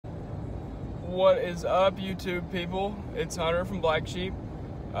What is up, YouTube people? It's Hunter from Black Sheep.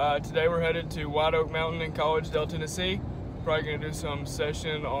 Today we're headed to White Oak Mountain in Collegedale, Tennessee. Probably gonna do some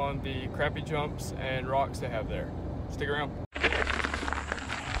session on the crappie jumps and rocks they have there. Stick around.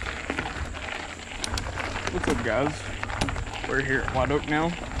 What's up, guys? We're here at White Oak now.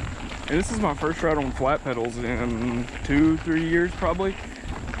 And this is my first ride on flat pedals in 2-3 years probably.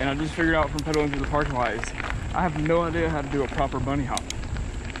 And I just figured out from pedaling through the parking lot is I have no idea how to do a proper bunny hop.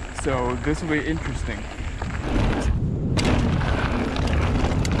 So this will be interesting.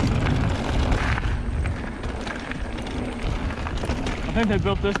 I think they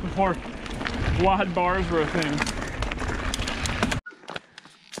built this before wide bars were a thing.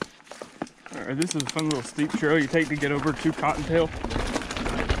 Alright, this is a fun little steep trail you take to get over to Cottontail.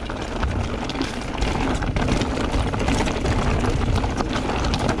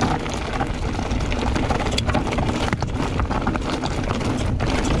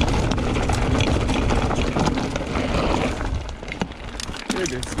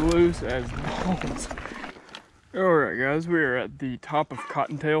 It is loose as balls. Alright guys, we are at the top of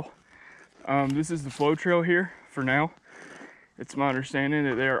Cottontail. This is the flow trail here for now. It's my understanding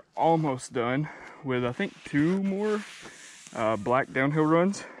that they're almost done with, I think, 2 more black downhill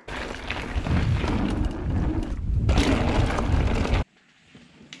runs.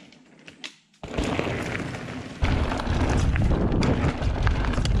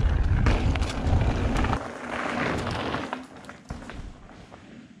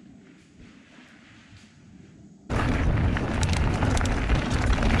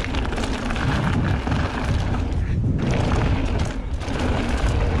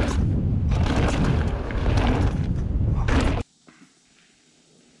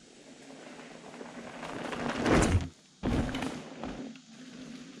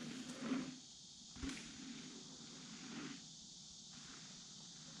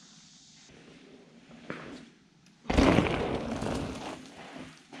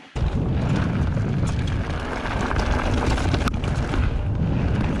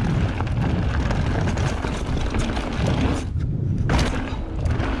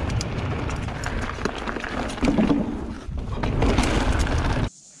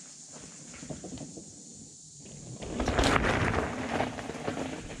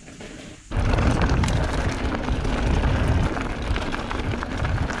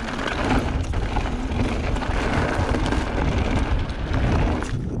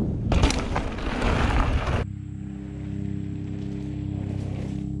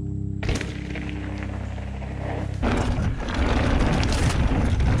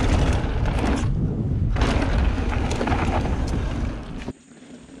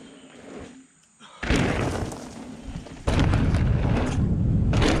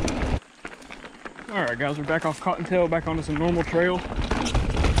 Alright guys, we're back off Cottontail, back onto some normal trail.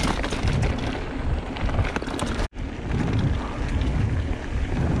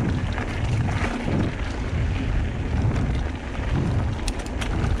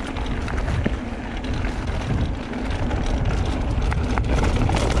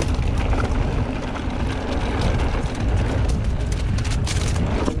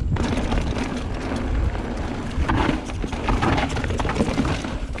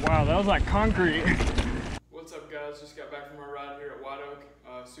 Wow, that was like concrete. What's up guys, just got back from our ride here at White Oak.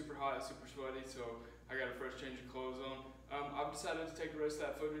 Super hot, super sweaty, so I got a fresh change of clothes on. I've decided to take the rest of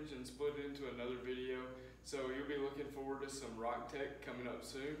that footage and split it into another video, so you'll be looking forward to some rock tech coming up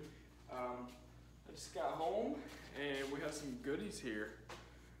soon. I just got home and we have some goodies here.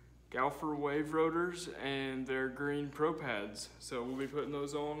 Galfer wave rotors and their green pro pads. So we'll be putting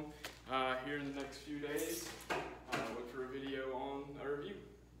those on here in the next few days. Look for a video on a review.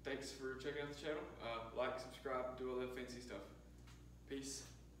 Thanks for checking out the channel. Like, subscribe, do all that fancy stuff. Peace.